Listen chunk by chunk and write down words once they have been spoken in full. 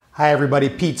Hi everybody,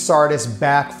 Pete Sardis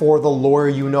back for The Lawyer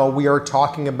You Know. We are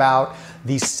talking about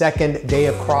the second day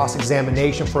of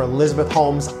cross-examination for Elizabeth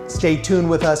Holmes. Stay tuned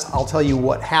with us. I'll tell you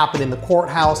what happened in the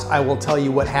courthouse. I will tell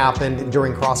you what happened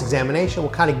during cross-examination.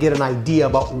 We'll kind of get an idea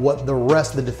about what the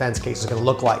rest of the defense case is going to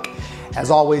look like.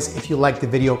 As always, if you like the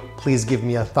video, please give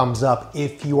me a thumbs up.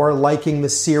 If you are liking the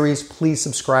series, please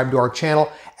subscribe to our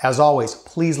channel. As always,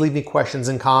 please leave me questions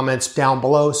and comments down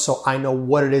below so I know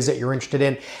what it is that you're interested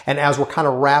in. And as we're kind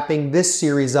of wrapping this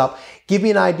series up, give me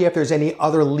an idea if there's any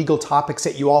other legal topics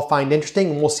that you all find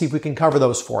interesting, and we'll see if we can cover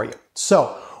those for you.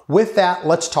 So with that,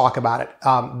 let's talk about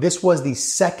it. This was the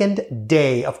second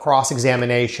day of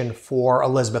cross-examination for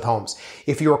Elizabeth Holmes.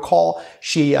 If you recall,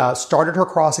 she started her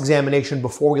cross-examination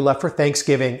before we left for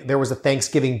Thanksgiving. There was a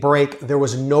Thanksgiving break. There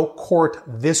was no court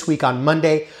this week on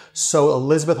Monday. So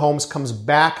Elizabeth Holmes comes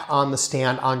back on the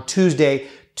stand on Tuesday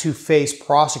to face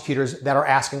prosecutors that are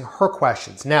asking her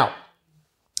questions. Now,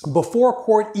 before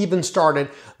court even started,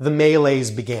 the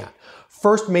melees began.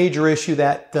 First major issue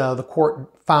that the court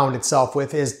found itself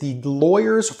with is the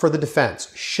lawyers for the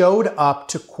defense showed up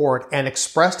to court and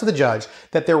expressed to the judge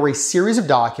that there were a series of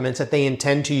documents that they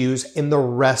intend to use in the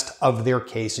rest of their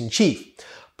case in chief.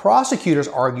 Prosecutors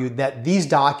argued that these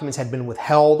documents had been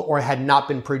withheld or had not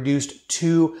been produced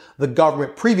to the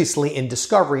government previously in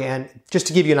discovery. And just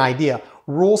to give you an idea,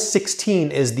 Rule 16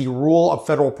 is the rule of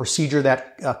federal procedure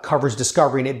that covers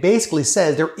discovery. And it basically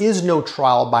says there is no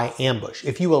trial by ambush.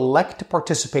 If you elect to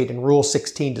participate in Rule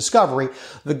 16 discovery,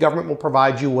 the government will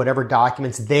provide you whatever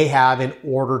documents they have in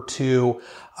order to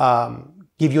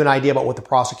give you an idea about what the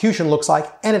prosecution looks like,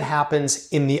 and it happens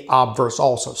in the obverse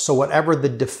also. So whatever the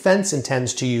defense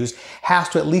intends to use has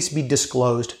to at least be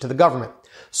disclosed to the government.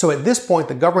 So at this point,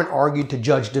 the government argued to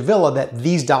Judge Davila that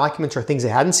these documents are things they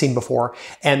hadn't seen before,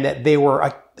 and that they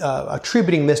were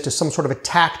attributing this to some sort of a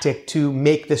tactic to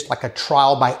make this like a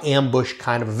trial by ambush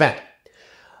kind of event.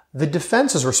 The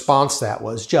defense's response to that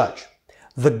was, Judge,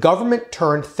 the government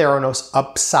turned Theranos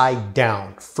upside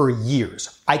down for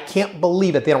years. I can't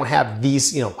believe that they don't have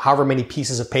these, however many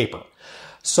pieces of paper.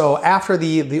 So after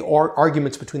the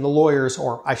arguments between the lawyers,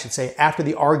 or I should say after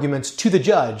the arguments to the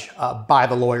judge by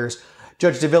the lawyers,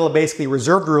 Judge Davila basically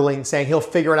reserved ruling saying he'll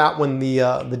figure it out when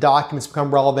the documents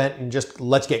become relevant and just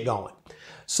let's get going.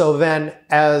 So then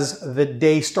as the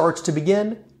day starts to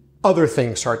begin, other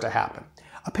things start to happen.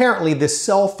 Apparently, this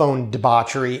cell phone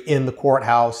debauchery in the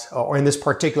courthouse or in this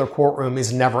particular courtroom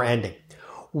is never ending.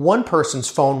 One person's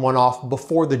phone went off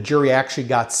before the jury actually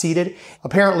got seated.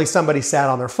 Apparently, somebody sat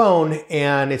on their phone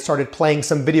and it started playing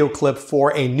some video clip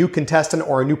for a new contestant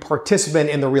or a new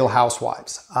participant in The Real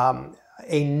Housewives.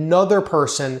 Another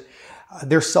person,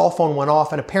 their cell phone went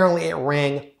off and apparently it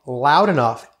rang loud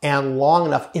enough and long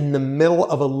enough in the middle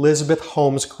of Elizabeth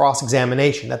Holmes'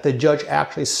 cross-examination that the judge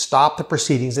actually stopped the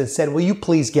proceedings and said, will you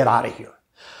please get out of here?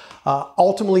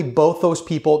 Ultimately, both those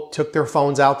people took their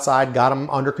phones outside, got them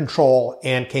under control,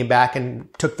 and came back and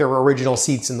took their original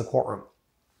seats in the courtroom.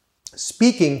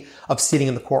 Speaking of sitting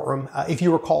in the courtroom, if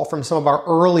you recall from some of our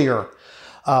earlier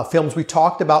films, we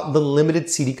talked about the limited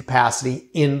seating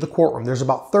capacity in the courtroom. There's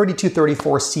about 32,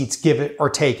 34 seats give it or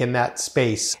take in that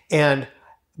space. And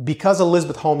because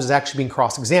Elizabeth Holmes is actually being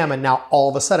cross-examined, now all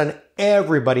of a sudden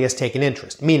everybody has taken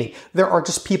interest, meaning there are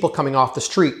just people coming off the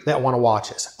street that want to watch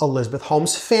this. Elizabeth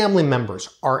Holmes' family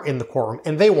members are in the courtroom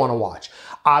and they want to watch.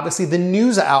 Obviously, the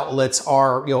news outlets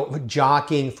are,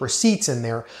 jockeying for seats in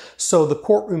there. So the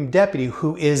courtroom deputy,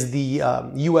 who is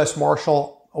the U.S.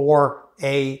 Marshal or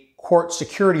a court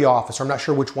security officer, I'm not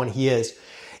sure which one he is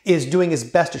doing his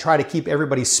best to try to keep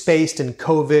everybody spaced and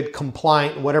COVID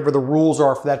compliant, whatever the rules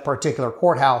are for that particular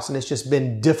courthouse. And it's just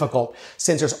been difficult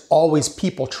since there's always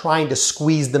people trying to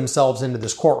squeeze themselves into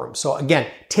this courtroom. So again,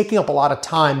 taking up a lot of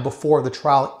time before the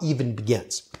trial even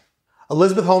begins.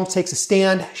 Elizabeth Holmes takes a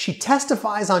stand. She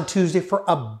testifies on Tuesday for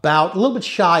about a little bit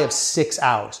shy of 6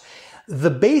 hours. The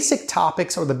basic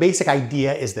topics or the basic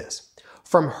idea is this.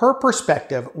 From her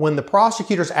perspective, when the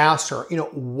prosecutors asked her,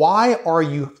 why are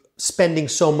you spending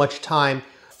so much time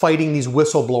fighting these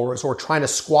whistleblowers or trying to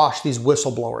squash these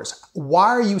whistleblowers? Why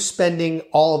are you spending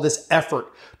all of this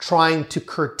effort trying to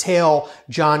curtail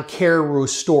John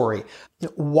Carreyrou's story?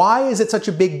 Why is it such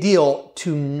a big deal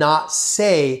to not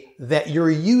say that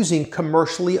you're using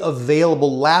commercially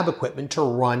available lab equipment to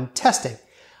run testing?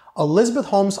 Elizabeth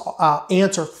Holmes'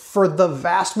 answer for the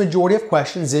vast majority of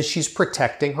questions is she's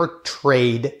protecting her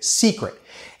trade secret.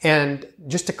 And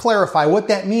just to clarify, what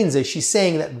that means is she's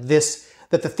saying that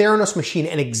that the Theranos machine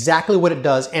and exactly what it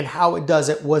does and how it does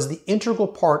it was the integral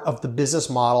part of the business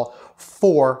model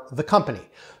for the company.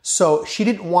 So she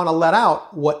didn't want to let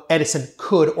out what Edison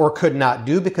could or could not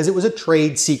do because it was a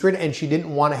trade secret, and she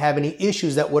didn't want to have any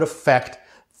issues that would affect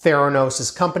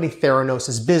Theranos' company,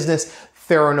 Theranos' business,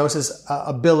 Theranos'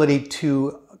 ability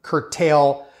to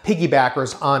curtail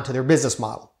piggybackers onto their business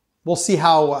model. We'll see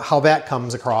how that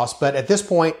comes across, but at this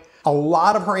point, a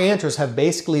lot of her answers have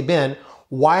basically been,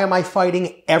 why am I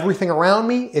fighting everything around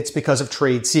me? It's because of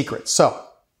trade secrets. So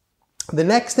the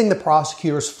next thing the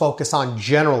prosecutors focus on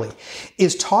generally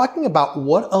is talking about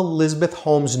what Elizabeth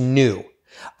Holmes knew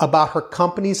about her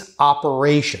company's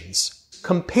operations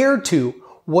compared to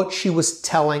what she was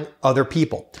telling other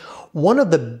people. One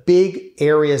of the big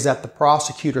areas that the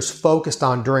prosecutors focused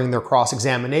on during their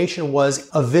cross-examination was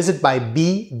a visit by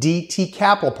BDT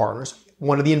Capital Partners,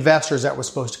 one of the investors that was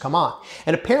supposed to come on.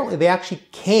 And apparently they actually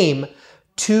came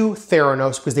to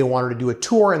Theranos because they wanted to do a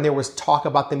tour, and there was talk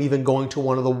about them even going to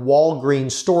one of the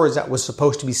Walgreens stores that was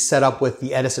supposed to be set up with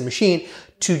the Edison machine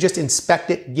to just inspect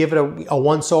it, give it a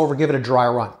once-over, give it a dry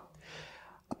run.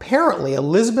 Apparently,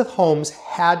 Elizabeth Holmes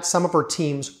had some of her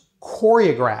teams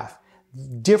choreograph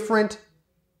different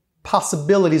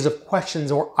possibilities of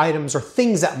questions or items or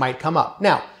things that might come up.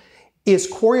 Now, is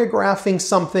choreographing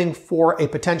something for a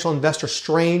potential investor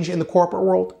strange in the corporate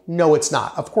world? No, it's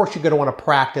not. Of course, you're going to want to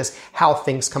practice how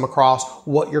things come across,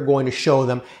 what you're going to show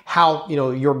them, how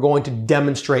you're going to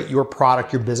demonstrate your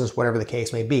product, your business, whatever the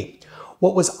case may be.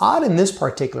 What was odd in this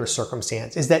particular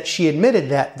circumstance is that she admitted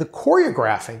that the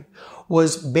choreographing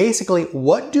was basically,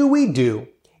 what do we do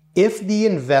if the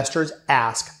investors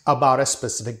ask about a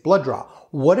specific blood draw?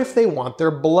 What if they want their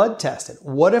blood tested?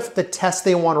 What if the test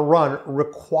they want to run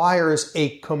requires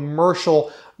a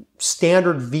commercial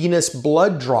standard venous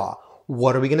blood draw?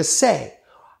 What are we going to say?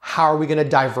 How are we going to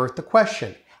divert the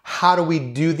question? How do we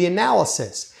do the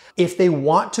analysis? If they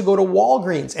want to go to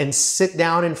Walgreens and sit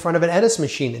down in front of an Edison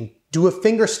machine and do a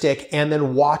finger stick and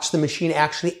then watch the machine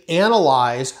actually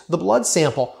analyze the blood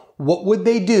sample, what would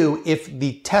they do if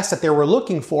the test that they were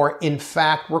looking for, in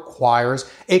fact, requires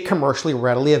a commercially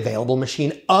readily available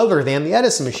machine other than the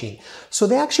Edison machine? So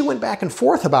they actually went back and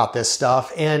forth about this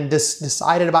stuff and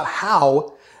decided about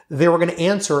how they were going to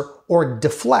answer or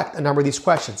deflect a number of these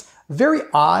questions. Very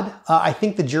odd. I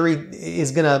think the jury is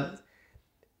going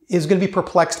to be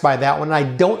perplexed by that one. And I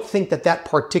don't think that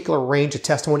particular range of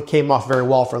testimony came off very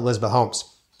well for Elizabeth Holmes.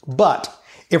 But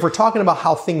if we're talking about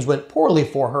how things went poorly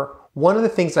for her, one of the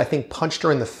things that I think punched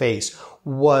her in the face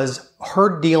was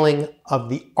her dealing of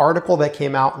the article that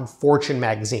came out in Fortune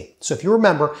magazine. So if you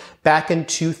remember, back in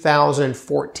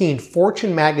 2014,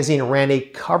 Fortune magazine ran a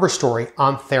cover story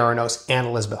on Theranos and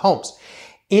Elizabeth Holmes.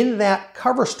 In that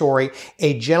cover story,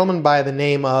 a gentleman by the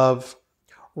name of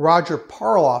Roger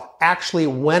Parloff actually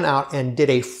went out and did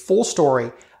a full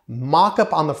story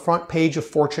mock-up on the front page of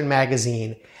Fortune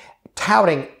magazine,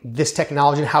 touting this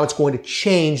technology and how it's going to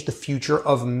change the future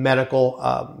of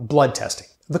medical blood testing.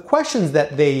 The questions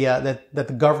that that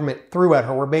the government threw at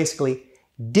her were basically,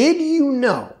 did you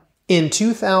know in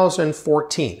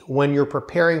 2014, when you're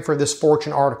preparing for this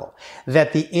Fortune article,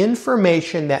 that the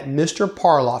information that Mr.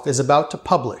 Parloff is about to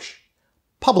publish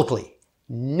publicly,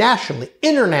 nationally,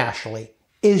 internationally,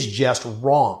 is just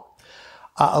wrong?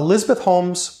 Elizabeth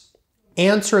Holmes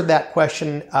answered that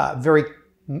question very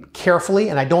carefully,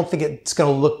 and I don't think it's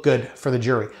going to look good for the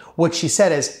jury. What she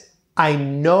said is, I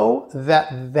know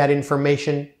that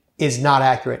information is not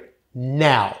accurate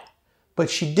now, but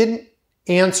she didn't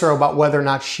answer about whether or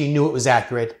not she knew it was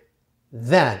accurate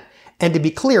then. And to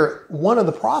be clear, one of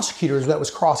the prosecutors that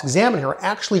was cross-examining her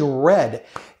actually read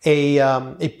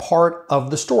a part of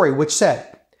the story which said,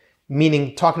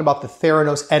 meaning talking about the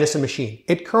Theranos Edison machine,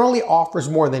 it currently offers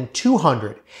more than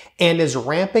 200 and is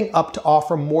ramping up to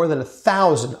offer more than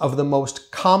 1,000 of the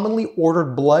most commonly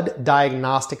ordered blood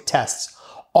diagnostic tests,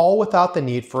 all without the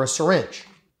need for a syringe.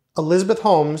 Elizabeth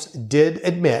Holmes did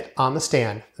admit on the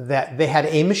stand that they had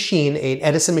a machine, an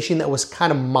Edison machine that was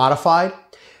kind of modified,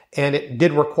 and it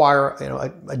did require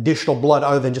additional blood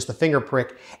other than just the finger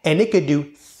prick, and it could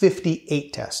do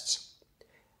 58 tests.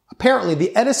 Apparently,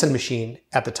 the Edison machine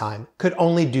at the time could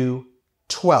only do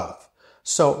 12.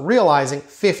 So realizing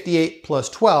 58 plus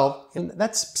 12,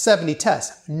 that's 70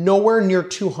 tests, nowhere near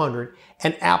 200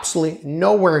 and absolutely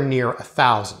nowhere near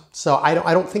 1,000. So I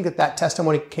don't think that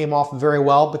testimony came off very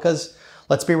well because,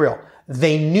 let's be real,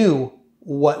 they knew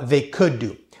what they could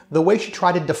do. The way she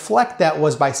tried to deflect that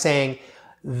was by saying,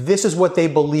 this is what they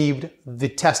believed the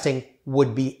testing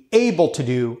would be able to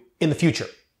do in the future.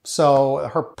 So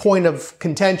her point of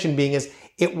contention being is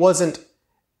it wasn't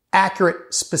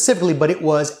accurate specifically, but it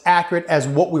was accurate as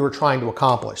what we were trying to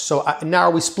accomplish. So now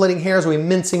are we splitting hairs? Are we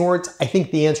mincing words? I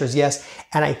think the answer is yes,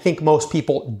 and I think most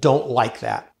people don't like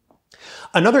that.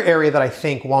 Another area that I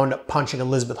think wound up punching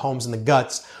Elizabeth Holmes in the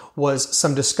guts was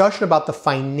some discussion about the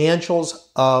financials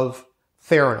of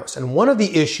Theranos. And one of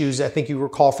the issues I think you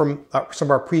recall from some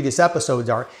of our previous episodes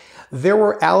are there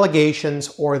were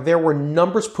allegations or there were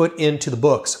numbers put into the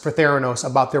books for Theranos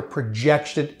about their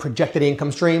projected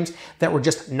income streams that were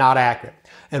just not accurate.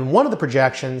 And one of the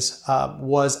projections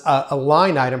was a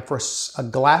line item for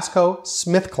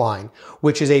GlaxoSmithKline,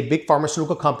 which is a big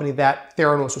pharmaceutical company that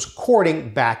Theranos was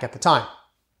courting back at the time.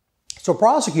 So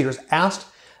prosecutors asked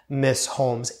Ms.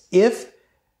 Holmes if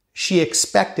she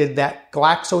expected that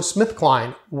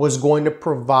GlaxoSmithKline was going to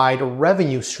provide a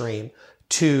revenue stream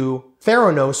to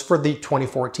Theranos for the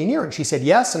 2014 year. And she said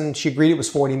yes, and she agreed it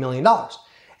was $40 million.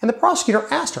 And the prosecutor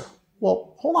asked her,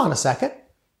 well, hold on a second.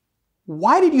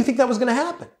 Why did you think that was going to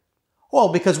happen?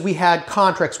 Well, because we had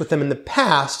contracts with them in the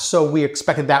past, so we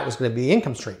expected that was going to be the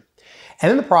income stream. And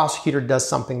then the prosecutor does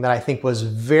something that I think was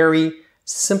very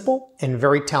simple and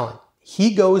very telling.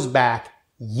 He goes back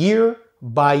year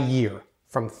by year,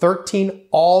 from 13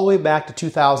 all the way back to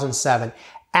 2007,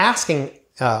 asking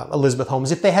Elizabeth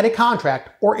Holmes if they had a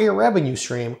contract or a revenue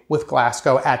stream with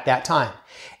Glaxo at that time.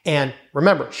 And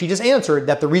remember, she just answered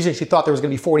that the reason she thought there was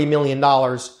going to be $40 million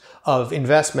of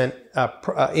investment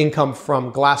income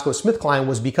from GlaxoSmithKline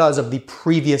was because of the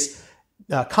previous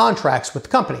contracts with the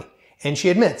company. And she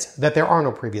admits that there are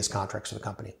no previous contracts with the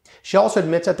company. She also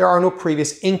admits that there are no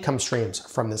previous income streams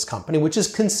from this company, which is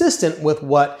consistent with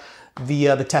what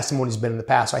the testimony's been in the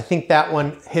past. So I think that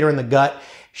one hit her in the gut.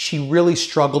 She really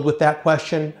struggled with that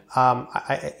question.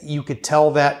 You could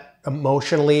tell that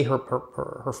emotionally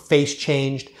her face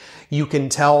changed. You can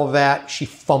tell that she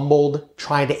fumbled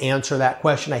trying to answer that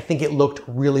question. I think it looked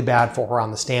really bad for her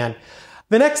on the stand.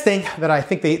 The next thing that I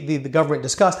think the government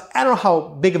discussed, I don't know how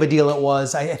big of a deal it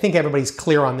was. I think everybody's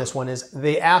clear on this one, is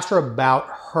they asked her about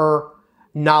her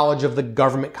knowledge of the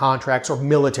government contracts or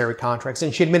military contracts.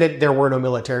 And she admitted there were no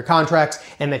military contracts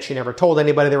and that she never told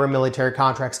anybody there were military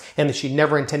contracts and that she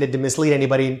never intended to mislead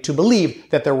anybody to believe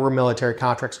that there were military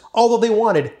contracts, although they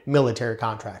wanted military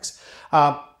contracts.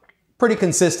 Pretty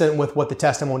consistent with what the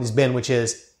testimony's been, which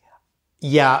is,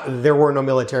 yeah, there were no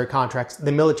military contracts.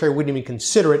 The military wouldn't even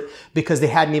consider it because they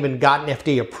hadn't even gotten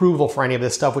FDA approval for any of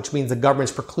this stuff, which means the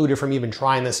government's precluded from even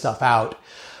trying this stuff out.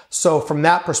 So from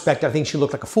that perspective, I think she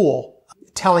looked like a fool,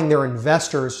 telling their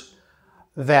investors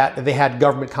that they had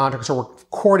government contracts or were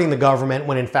courting the government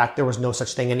when in fact there was no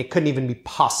such thing and it couldn't even be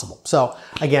possible. So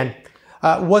again,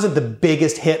 it wasn't the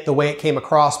biggest hit the way it came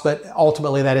across, but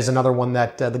ultimately that is another one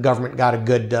that the government got a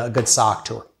good sock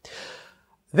to her.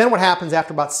 Then what happens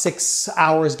after about 6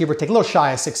 hours, give or take, a little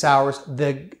shy of 6 hours,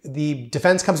 the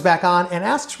defense comes back on and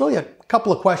asks really a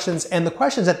couple of questions. And the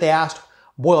questions that they asked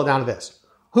boil down to this.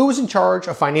 Who was in charge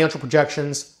of financial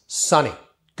projections? Sonny.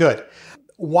 Good.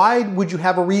 Why would you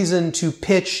have a reason to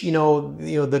pitch, the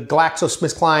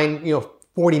GlaxoSmithKline,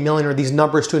 40 million or these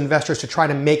numbers to investors to try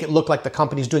to make it look like the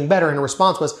company's doing better? And the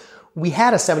response was, we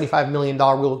had a $75 million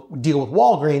deal with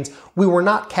Walgreens. We were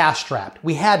not cash strapped.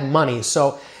 We had money.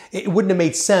 So it wouldn't have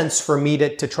made sense for me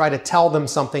to try to tell them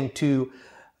something to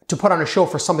put on a show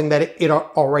for something that it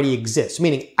already exists.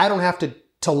 Meaning I don't have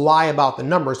to lie about the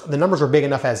numbers. The numbers are big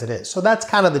enough as it is. So that's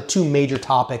kind of the two major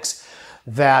topics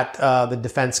that the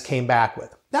defense came back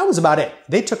with. That was about it.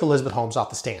 They took Elizabeth Holmes off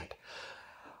the stand.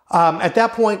 At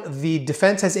that point, the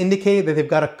defense has indicated that they've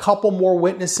got a couple more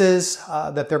witnesses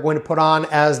that they're going to put on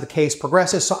as the case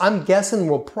progresses. So I'm guessing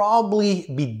we'll probably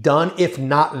be done, if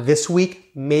not this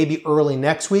week, maybe early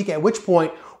next week, at which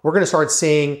point we're going to start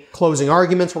seeing closing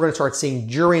arguments. We're going to start seeing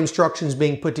jury instructions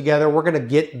being put together. We're going to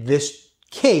get this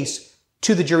case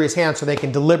to the jury's hands so they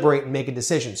can deliberate and make a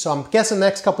decision. So I'm guessing the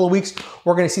next couple of weeks,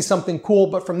 we're going to see something cool.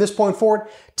 But from this point forward,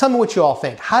 tell me what you all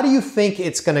think. How do you think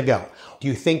it's going to go? Do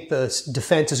you think the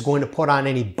defense is going to put on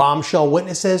any bombshell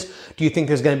witnesses? Do you think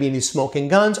there's going to be any smoking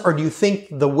guns? Or do you think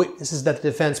the witnesses that the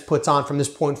defense puts on from this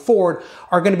point forward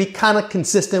are going to be kind of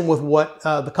consistent with what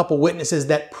the couple witnesses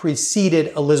that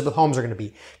preceded Elizabeth Holmes are going to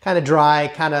be? Kind of dry,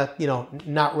 kind of,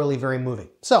 not really very moving.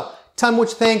 So tell me what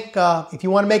you think. If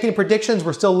you want to make any predictions,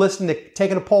 we're still listening to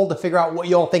taking a poll to figure out what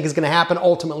you all think is going to happen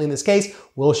ultimately in this case.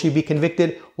 Will she be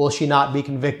convicted? Will she not be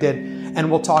convicted? And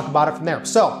we'll talk about it from there.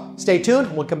 So stay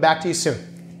tuned. We'll come back to you soon.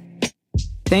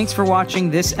 Thanks for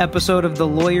watching this episode of The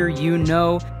Lawyer You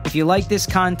Know. If you like this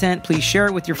content, please share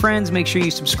it with your friends. Make sure you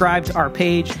subscribe to our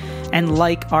page and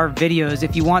like our videos.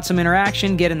 If you want some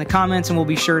interaction, get in the comments and we'll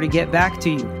be sure to get back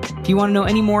to you. If you want to know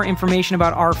any more information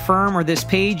about our firm or this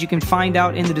page, you can find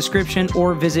out in the description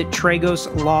or visit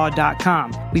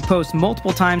tragoslaw.com. We post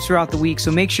multiple times throughout the week, so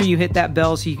make sure you hit that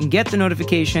bell so you can get the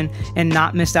notification and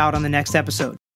not miss out on the next episode.